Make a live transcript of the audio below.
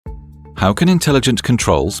How can intelligent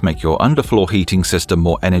controls make your underfloor heating system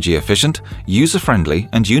more energy efficient, user-friendly,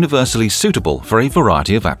 and universally suitable for a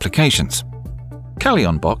variety of applications?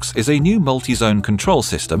 CALEONbox is a new multi-zone control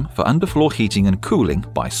system for underfloor heating and cooling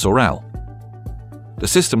by SOREL. The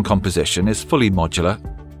system composition is fully modular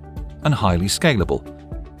and highly scalable,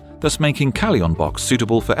 thus making CALEONbox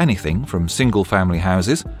suitable for anything from single-family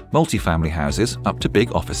houses, multi-family houses, up to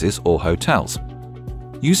big offices or hotels.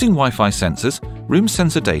 Using Wi-Fi sensors, room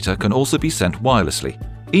sensor data can also be sent wirelessly,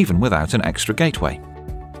 even without an extra gateway.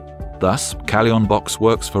 Thus, CALEONbox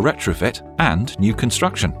works for retrofit and new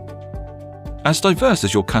construction. As diverse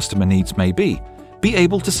as your customer needs may be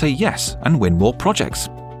able to say yes and win more projects.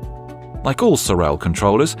 Like all SOREL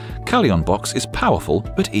controllers, CALEONbox is powerful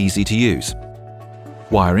but easy to use.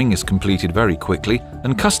 Wiring is completed very quickly,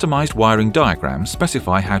 and customized wiring diagrams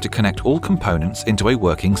specify how to connect all components into a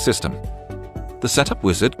working system. The setup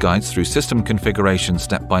wizard guides through system configuration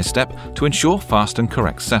step by step to ensure fast and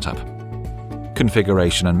correct setup.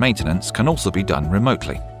 Configuration and maintenance can also be done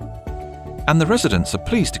remotely. And the residents are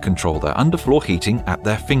pleased to control their underfloor heating at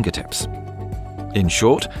their fingertips. In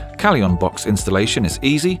short, CALEONbox installation is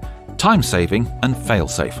easy, time-saving, and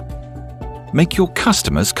fail-safe. Make your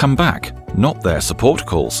customers come back, not their support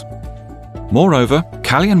calls. Moreover,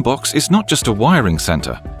 CALEONbox is not just a wiring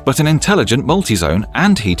center, but an intelligent multi-zone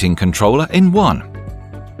and heating controller in one.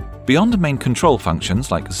 Beyond main control functions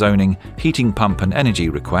like zoning, heating pump, and energy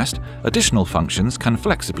request, additional functions can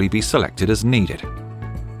flexibly be selected as needed.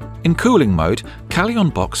 In cooling mode,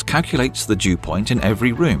 CALEONbox calculates the dew point in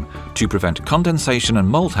every room to prevent condensation and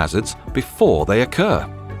mold hazards before they occur.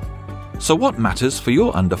 So what matters for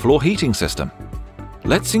your underfloor heating system?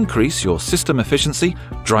 Let's increase your system efficiency,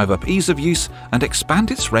 drive up ease of use, and expand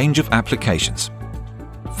its range of applications.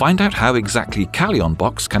 Find out how exactly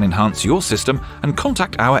CALEONbox can enhance your system and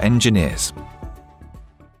contact our engineers.